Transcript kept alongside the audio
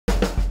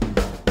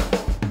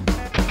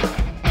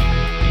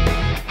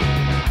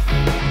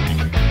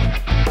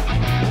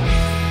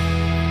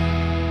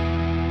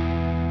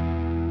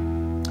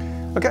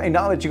Okay,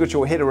 now that you got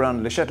your head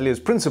around Le Chatelier's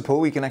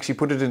principle, we can actually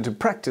put it into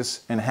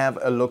practice and have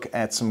a look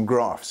at some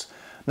graphs.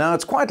 Now,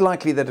 it's quite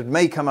likely that it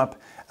may come up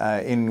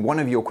in one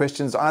of your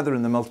questions, either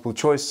in the multiple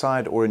choice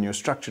side or in your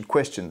structured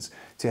questions,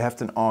 to have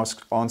to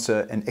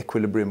answer an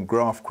equilibrium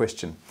graph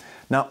question.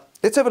 Now,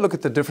 let's have a look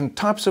at the different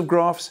types of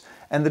graphs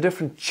and the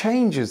different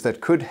changes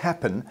that could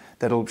happen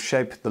that'll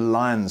shape the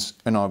lines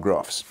in our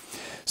graphs.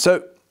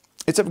 So,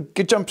 let's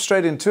jump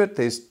straight into it.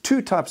 There's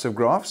two types of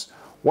graphs.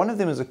 One of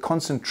them is a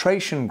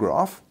concentration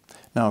graph.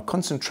 Now, a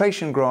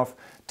concentration graph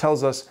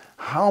tells us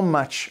how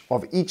much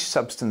of each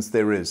substance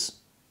there is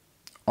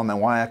on the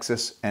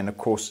y-axis and, of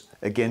course,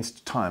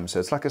 against time. So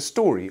it's like a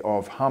story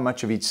of how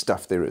much of each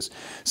stuff there is.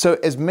 So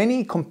as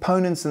many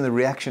components in the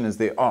reaction as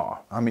there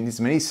are, I mean,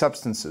 as many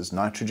substances,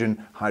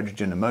 nitrogen,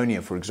 hydrogen,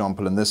 ammonia, for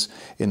example, in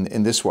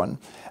this one,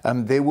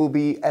 there will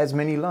be as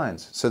many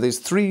lines. So there's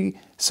 3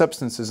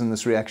 substances in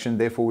this reaction,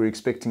 therefore we're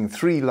expecting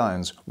 3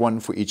 lines,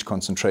 1 for each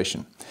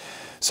concentration.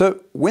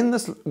 So when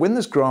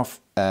this graph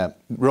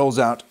rolls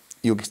out,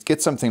 you'll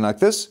get something like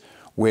this,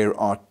 where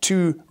our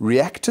 2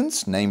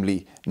 reactants,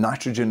 namely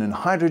nitrogen and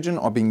hydrogen,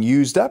 are being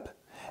used up,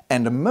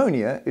 and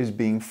ammonia is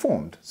being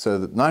formed. So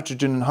the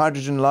nitrogen and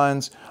hydrogen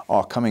lines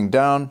are coming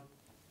down,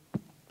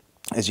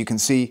 as you can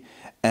see,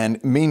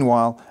 and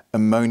meanwhile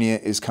ammonia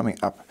is coming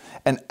up.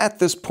 And at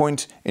this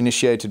point,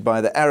 initiated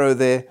by the arrow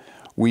there,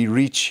 we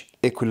reach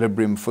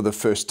equilibrium for the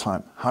first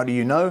time. How do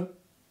you know?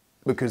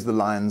 Because the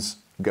lines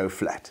go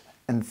flat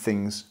and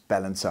things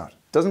balance out.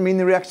 Doesn't mean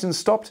the reaction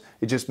stopped,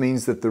 it just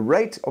means that the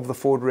rate of the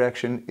forward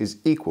reaction is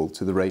equal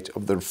to the rate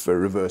of the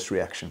reverse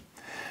reaction.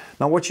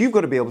 Now, what you've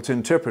got to be able to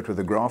interpret with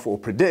a graph or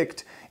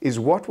predict is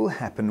what will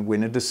happen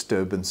when a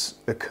disturbance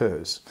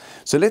occurs.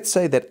 So let's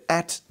say that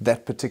at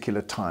that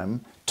particular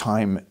time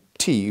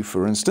t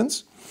for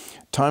instance,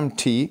 time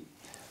t,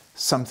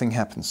 something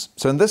happens.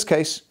 So in this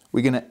case,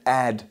 we're going to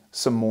add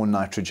some more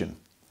nitrogen.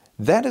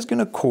 That is going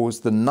to cause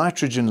the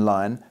nitrogen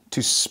line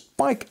to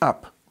spike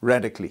up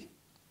radically.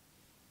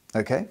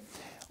 Okay?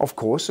 Of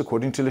course,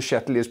 according to Le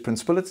Chatelier's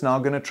principle, it's now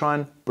going to try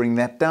and bring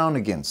that down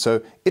again.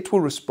 So it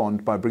will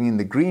respond by bringing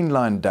the green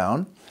line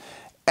down.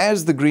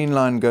 As the green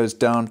line goes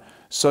down,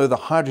 so the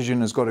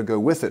hydrogen has got to go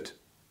with it,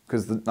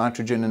 because the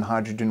nitrogen and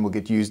hydrogen will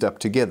get used up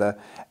together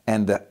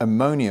and the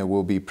ammonia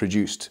will be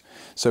produced.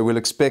 So we'll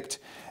expect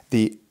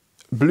the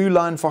blue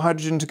line for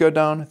hydrogen to go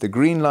down, the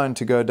green line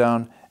to go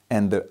down,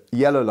 and the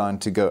yellow line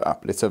to go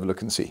up. Let's have a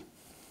look and see.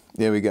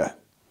 There we go.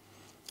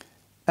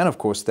 And of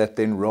course, that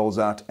then rolls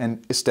out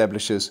and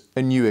establishes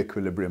a new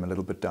equilibrium a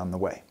little bit down the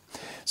way.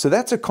 So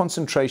that's a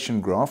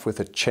concentration graph with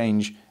a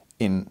change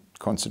in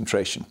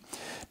concentration.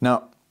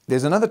 Now,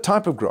 there's another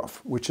type of graph,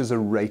 which is a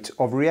rate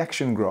of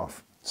reaction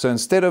graph. So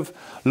instead of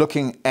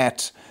looking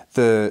at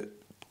the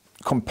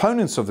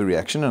components of the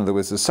reaction, in other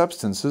words, the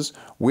substances,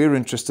 we're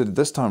interested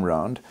this time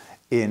around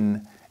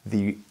in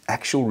the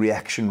actual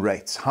reaction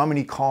rates. How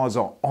many cars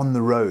are on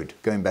the road,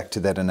 going back to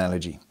that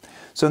analogy.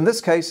 So in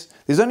this case,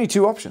 there's only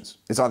 2 options.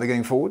 It's either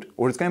going forward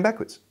or it's going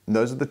backwards. And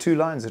those are the 2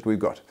 lines that we've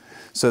got.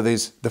 So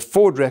there's the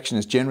forward reaction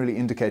is generally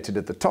indicated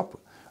at the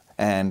top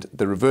and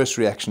the reverse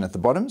reaction at the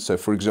bottom. So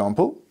for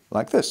example,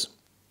 like this.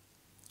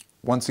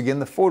 Once again,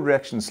 the forward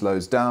reaction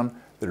slows down,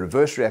 the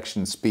reverse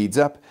reaction speeds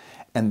up,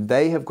 and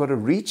they have got to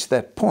reach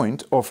that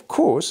point, of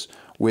course,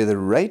 where the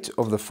rate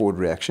of the forward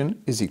reaction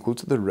is equal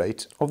to the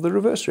rate of the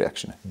reverse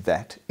reaction.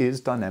 That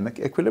is dynamic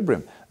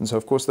equilibrium. And so,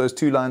 of course, those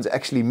 2 lines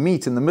actually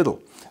meet in the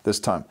middle this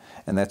time,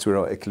 and that's where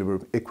our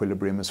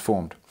equilibrium is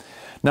formed.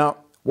 Now,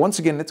 once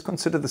again, let's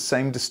consider the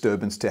same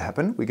disturbance to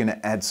happen. We're going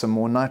to add some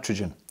more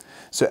nitrogen.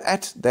 So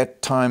at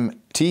that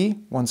time t,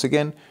 once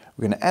again,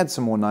 we're going to add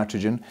some more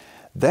nitrogen.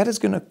 That is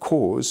going to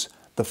cause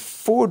the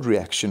forward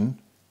reaction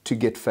to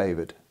get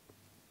favored.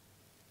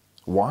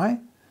 Why?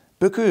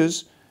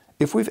 Because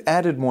if we've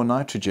added more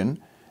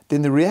nitrogen,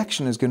 then the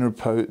reaction is going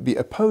to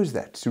oppose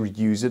that, to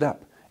use it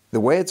up.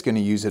 The way it's going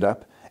to use it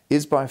up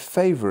is by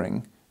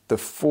favoring the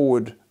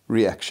forward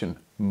reaction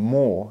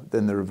more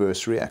than the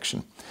reverse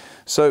reaction.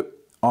 So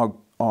our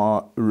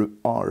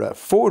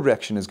forward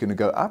reaction is going to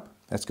go up.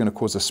 That's going to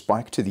cause a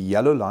spike to the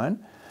yellow line.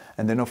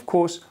 And then, of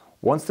course,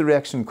 once the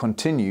reaction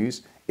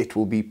continues, it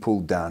will be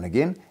pulled down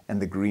again,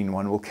 and the green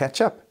one will catch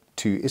up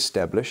to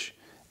establish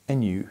a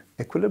new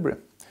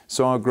equilibrium.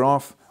 So our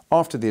graph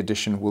after the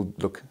addition will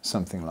look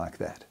something like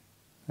that.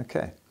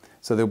 Okay,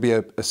 so there'll be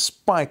a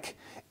spike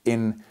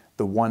in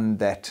the one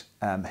that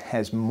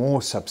has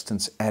more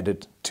substance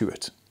added to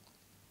it.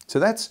 So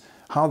that's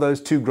how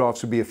those 2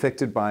 graphs would be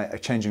affected by a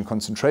change in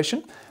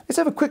concentration. Let's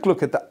have a quick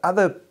look at the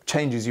other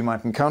changes you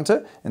might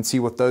encounter and see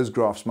what those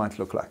graphs might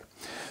look like.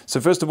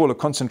 So first of all, a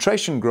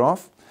concentration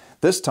graph.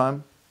 This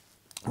time,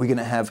 we're going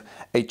to have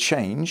a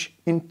change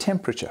in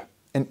temperature,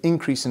 an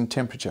increase in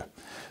temperature.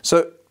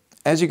 So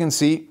as you can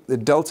see, the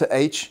delta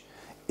H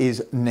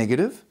is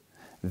negative.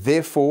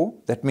 Therefore,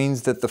 that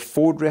means that the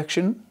forward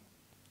reaction,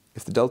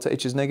 if the delta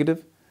H is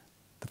negative,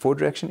 the forward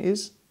reaction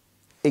is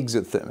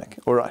exothermic.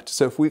 All right,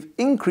 so if we've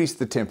increased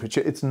the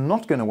temperature, it's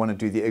not going to want to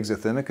do the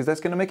exothermic because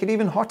that's going to make it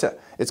even hotter.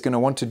 It's going to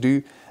want to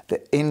do the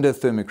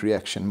endothermic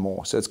reaction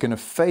more. So it's going to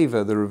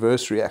favor the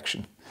reverse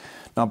reaction.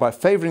 Now, by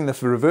favoring the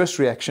reverse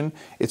reaction,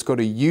 it's got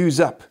to use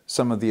up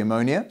some of the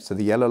ammonia. So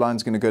the yellow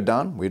line's going to go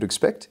down, we'd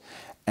expect,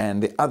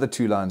 and the other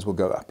two lines will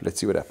go up. Let's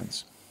see what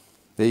happens.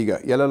 There you go.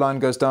 Yellow line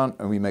goes down,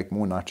 and we make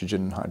more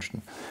nitrogen and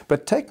hydrogen.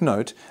 But take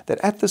note that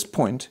at this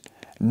point,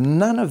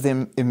 none of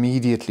them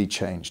immediately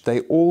changed.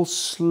 They all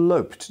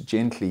sloped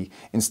gently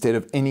instead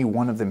of any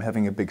one of them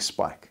having a big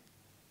spike,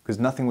 because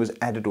nothing was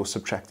added or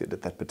subtracted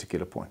at that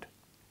particular point.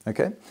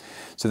 Okay?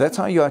 So that's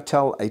how you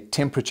tell a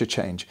temperature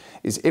change,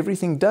 is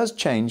everything does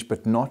change,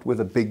 but not with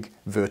a big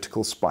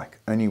vertical spike,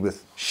 only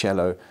with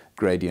shallow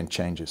gradient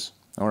changes.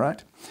 All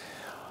right?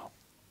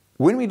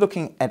 When we're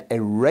looking at a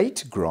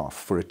rate graph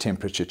for a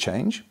temperature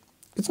change,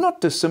 it's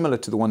not dissimilar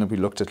to the one that we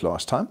looked at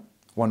last time.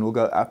 One will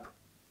go up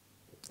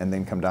and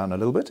then come down a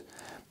little bit.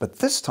 But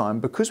this time,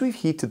 because we've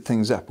heated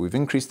things up, we've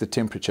increased the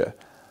temperature,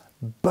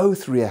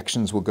 both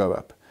reactions will go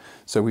up.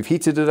 So we've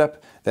heated it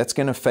up, that's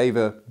going to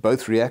favor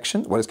both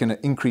reactions. Well, it's going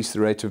to increase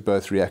the rate of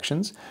both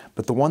reactions.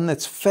 But the one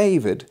that's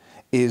favored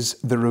is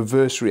the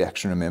reverse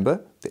reaction,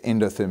 remember, the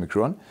endothermic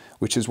one,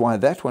 which is why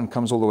that one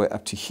comes all the way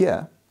up to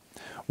here.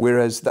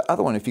 Whereas the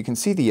other one, if you can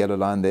see the yellow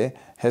line there,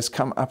 has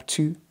come up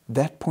to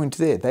that point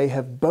there. They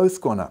have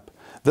both gone up.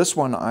 This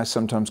one I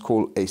sometimes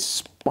call a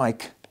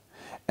spike,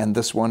 and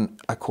this one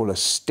I call a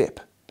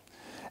step.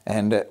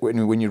 And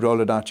when you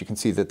roll it out, you can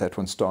see that that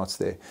one starts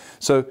there.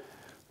 So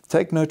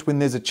take note, when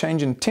there's a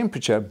change in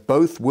temperature,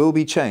 both will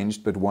be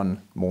changed, but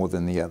one more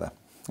than the other.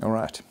 All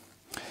right.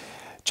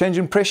 Change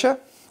in pressure.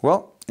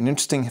 Well, an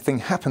interesting thing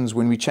happens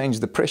when we change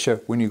the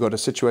pressure when you've got a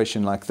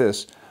situation like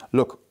this.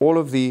 Look, all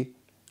of the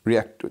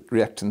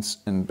reactants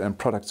and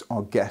products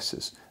are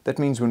gases. That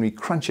means when we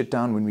crunch it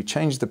down, when we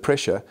change the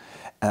pressure,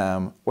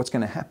 what's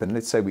going to happen?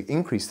 Let's say we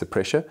increase the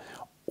pressure,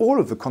 all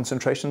of the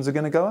concentrations are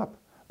going to go up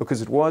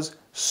because it was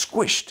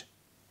squished.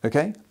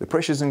 Okay? The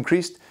pressure's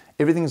increased,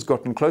 everything's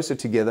gotten closer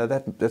together,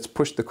 that's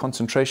pushed the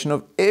concentration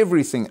of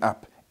everything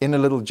up in a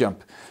little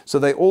jump. So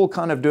they all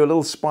kind of do a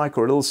little spike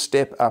or a little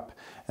step up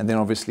and then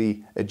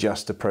obviously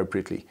adjust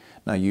appropriately.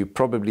 Now you're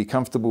probably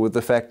comfortable with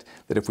the fact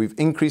that if we've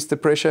increased the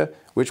pressure,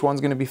 which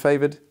one's going to be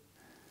favored?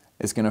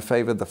 It's going to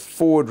favor the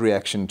forward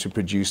reaction to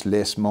produce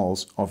less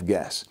moles of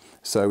gas.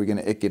 So we're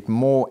going to get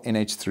more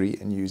NH3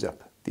 and use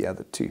up the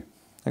other two.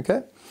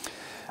 Okay?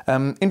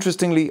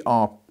 Interestingly,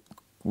 our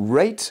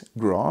rate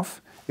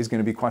graph is going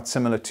to be quite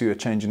similar to a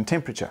change in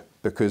temperature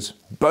because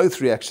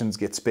both reactions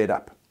get sped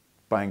up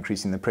by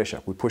increasing the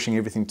pressure. We're pushing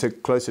everything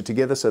closer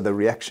together so the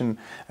reaction,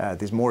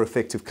 there's more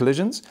effective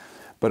collisions.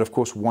 But of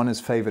course, one is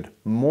favored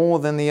more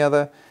than the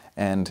other.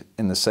 And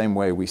in the same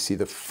way, we see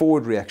the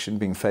forward reaction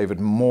being favored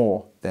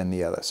more than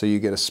the other. So you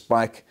get a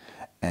spike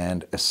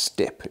and a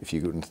step, if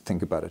you can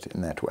think about it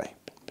in that way.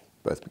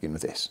 Both begin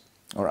with S.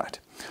 All right.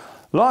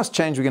 Last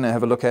change we're going to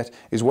have a look at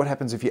is what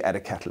happens if you add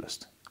a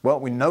catalyst. Well,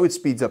 we know it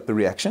speeds up the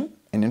reaction.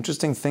 An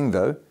interesting thing,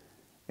 though,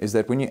 is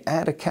that when you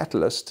add a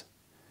catalyst,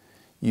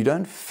 you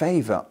don't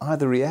favor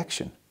either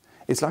reaction.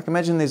 It's like,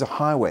 imagine there's a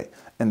highway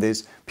and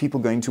there's people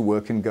going to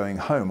work and going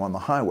home on the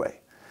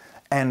highway.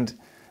 And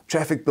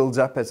traffic builds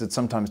up, as it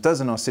sometimes does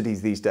in our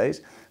cities these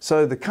days.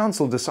 So the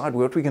council decide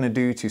what we're going to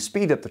do to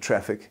speed up the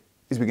traffic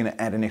is we're going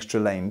to add an extra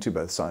lane to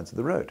both sides of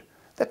the road.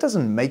 That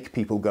doesn't make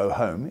people go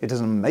home. It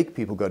doesn't make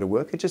people go to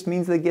work. It just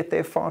means they get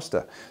there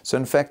faster. So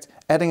in fact,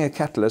 adding a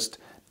catalyst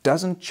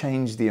doesn't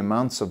change the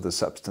amounts of the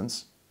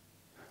substance,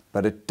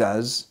 but it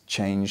does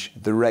change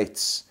the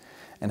rates.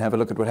 And have a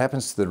look at what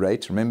happens to the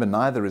rate. Remember,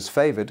 neither is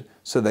favored,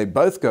 so they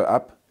both go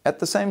up at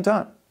the same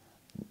time.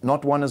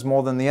 Not one is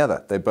more than the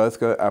other. They both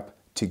go up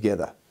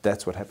together.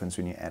 That's what happens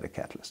when you add a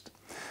catalyst.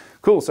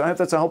 Cool, so I hope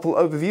that's a helpful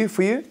overview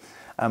for you.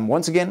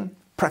 Once again,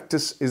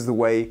 practice is the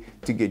way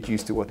to get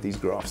used to what these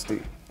graphs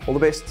do. All the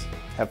best,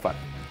 have fun.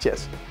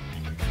 Cheers.